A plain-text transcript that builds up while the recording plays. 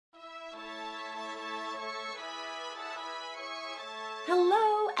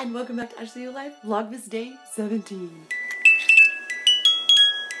Hello and welcome back to Eyeshadow Life Vlogmas Day 17.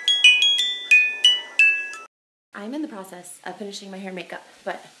 I'm in the process of finishing my hair and makeup,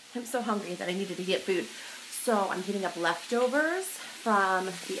 but I'm so hungry that I needed to get food. So I'm heating up leftovers from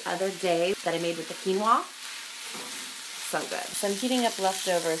the other day that I made with the quinoa. So good. So I'm heating up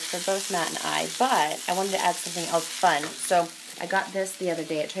leftovers for both Matt and I, but I wanted to add something else fun. So I got this the other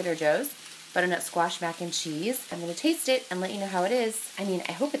day at Trader Joe's. Butternut squash mac and cheese. I'm going to taste it and let you know how it is. I mean,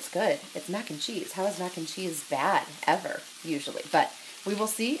 I hope it's good. It's mac and cheese. How is mac and cheese bad? Ever, usually. But we will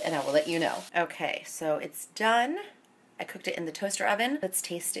see, and I will let you know. Okay, so it's done. I cooked it in the toaster oven. Let's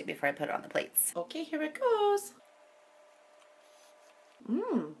taste it before I put it on the plates. Okay, here it goes.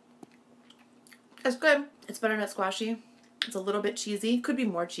 It's good. It's butternut squashy. It's a little bit cheesy. Could be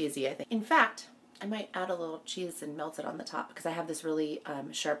more cheesy, I think. In fact, I might add a little cheese and melt it on the top because I have this really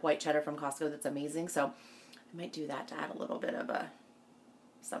sharp white cheddar from Costco that's amazing. So I might do that to add a little bit of a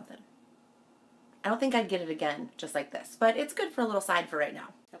something. I don't think I'd get it again just like this, but it's good for a little side for right now.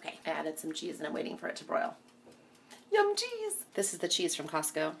 Okay, I added some cheese and I'm waiting for it to broil. Yum cheese! This is the cheese from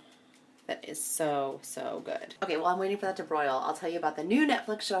Costco. That is so, so good. Okay, while I'm waiting for that to broil, I'll tell you about the new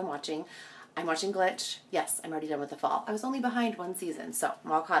Netflix show I'm watching. I'm watching Glitch. Yes, I'm already done with the fall. I was only behind one season, so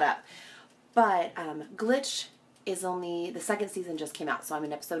I'm all caught up. But Glitch is only, the second season just came out, so I'm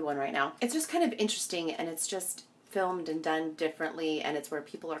in episode 1 right now. It's just kind of interesting, and it's just filmed and done differently, and it's where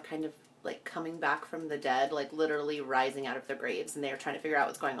people are kind of like coming back from the dead, like literally rising out of their graves, and they're trying to figure out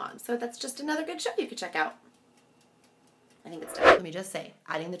what's going on. So that's just another good show you could check out. I think it's done. Let me just say,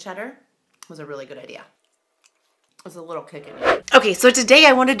 adding the cheddar was a really good idea. It was a little kick in me. Okay, so today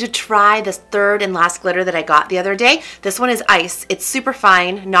I wanted to try this third and last glitter that I got the other day. This one is ice. It's super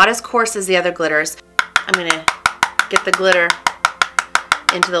fine, not as coarse as the other glitters. I'm gonna get the glitter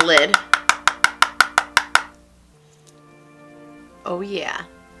into the lid. Oh yeah,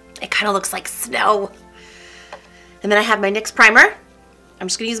 it kind of looks like snow. And then I have my NYX primer. I'm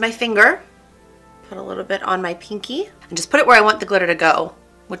just gonna use my finger, put a little bit on my pinky, and just put it where I want the glitter to go,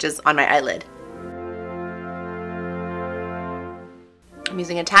 which is on my eyelid. I'm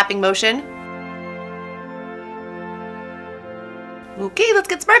using a tapping motion. Okay, let's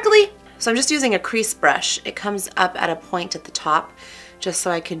get sparkly. So I'm just using a crease brush. It comes up at a point at the top just so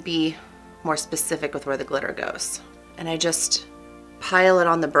I can be more specific with where the glitter goes. And I just pile it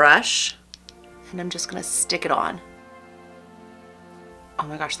on the brush and I'm just gonna stick it on. Oh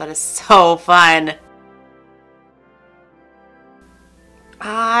my gosh, that is so fun.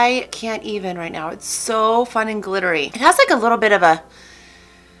 I can't even right now. It's so fun and glittery. It has like a little bit of a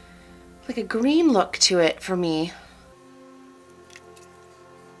green look to it for me.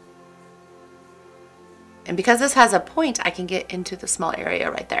 And because this has a point, I can get into the small area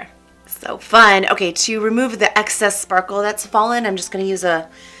right there. So fun. Okay, to remove the excess sparkle that's fallen, I'm just going to use a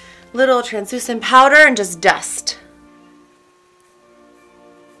little translucent powder and just dust.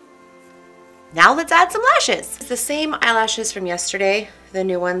 Now let's add some lashes. It's the same eyelashes from yesterday, the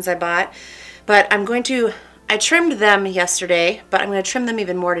new ones I bought, but I trimmed them yesterday, but I'm going to trim them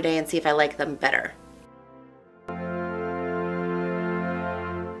even more today and see if I like them better.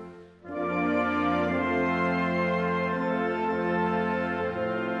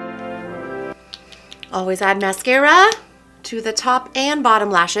 Always add mascara to the top and bottom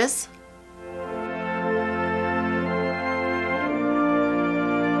lashes.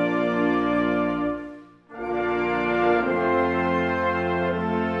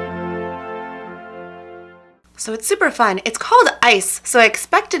 So it's super fun. It's called ice, so I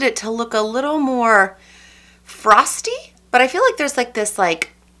expected it to look a little more frosty, but I feel like there's like this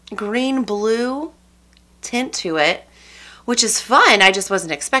like green-blue tint to it, which is fun. I just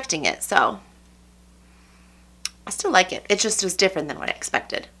wasn't expecting it, so I still like it. It just was different than what I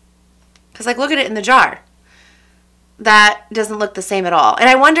expected. Because like look at it in the jar. That doesn't look the same at all. And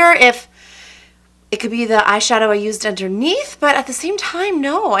I wonder if it could be the eyeshadow I used underneath, but at the same time,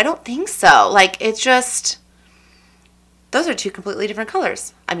 no, I don't think so. Like it's just, those are two completely different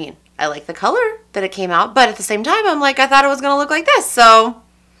colors. I mean, I like the color that it came out, but at the same time, I'm like, I thought it was gonna look like this, so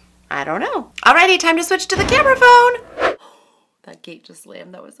I don't know. Alrighty, time to switch to the camera phone. That gate just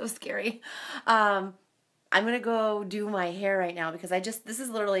slammed, that was so scary. I'm gonna go do my hair right now because this is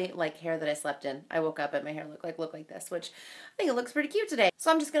literally like hair that I slept in. I woke up and my hair looked like this, which I think it looks pretty cute today.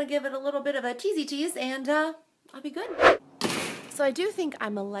 So I'm just gonna give it a little bit of a teasy tease and I'll be good. So I do think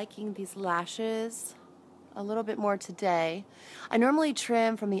I'm liking these lashes a little bit more today. I normally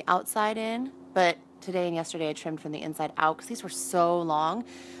trim from the outside in, but today and yesterday I trimmed from the inside out because these were so long,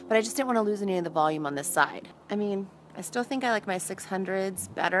 but I just didn't want to lose any of the volume on this side. I mean, I still think I like my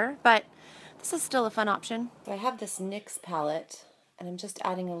 600s better, but this is still a fun option. So I have this NYX palette and I'm just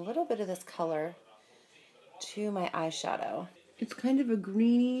adding a little bit of this color to my eyeshadow. It's kind of a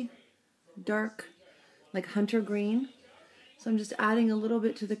greeny, dark, like hunter green. So I'm just adding a little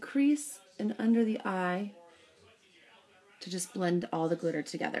bit to the crease and under the eye to just blend all the glitter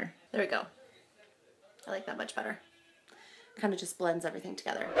together. There we go. I like that much better. Kind of just blends everything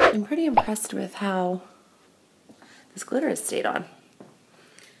together. I'm pretty impressed with how this glitter has stayed on.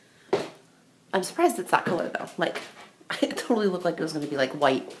 I'm surprised it's that color though. Like, it totally looked like it was going to be like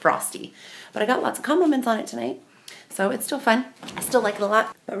white frosty. But I got lots of compliments on it tonight. So it's still fun. I still like it a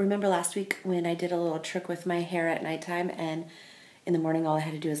lot. But remember last week when I did a little trick with my hair at nighttime and in the morning all I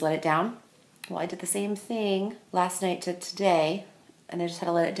had to do is let it down? Well, I did the same thing last night to today, and I just had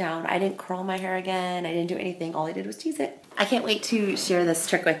to let it down. I didn't curl my hair again. I didn't do anything. All I did was tease it. I can't wait to share this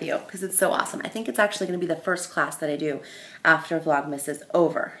trick with you because it's so awesome. I think it's actually going to be the first class that I do after Vlogmas is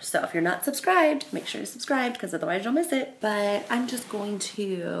over. So if you're not subscribed, make sure you're subscribed because otherwise you'll miss it. But I'm just going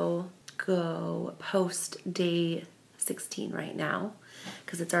to go post day 16 right now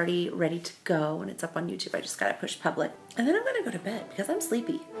because it's already ready to go and it's up on YouTube. I just gotta push public. And then I'm gonna go to bed because I'm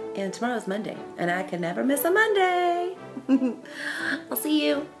sleepy. And tomorrow's Monday and I can never miss a Monday. I'll see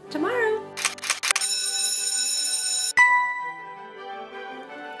you tomorrow.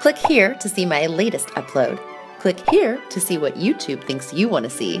 Click here to see my latest upload. Click here to see what YouTube thinks you want to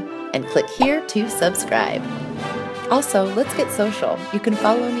see. And click here to subscribe. Also, let's get social. You can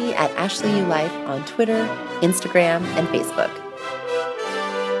follow me at AshleyULife on Twitter, Instagram, and Facebook.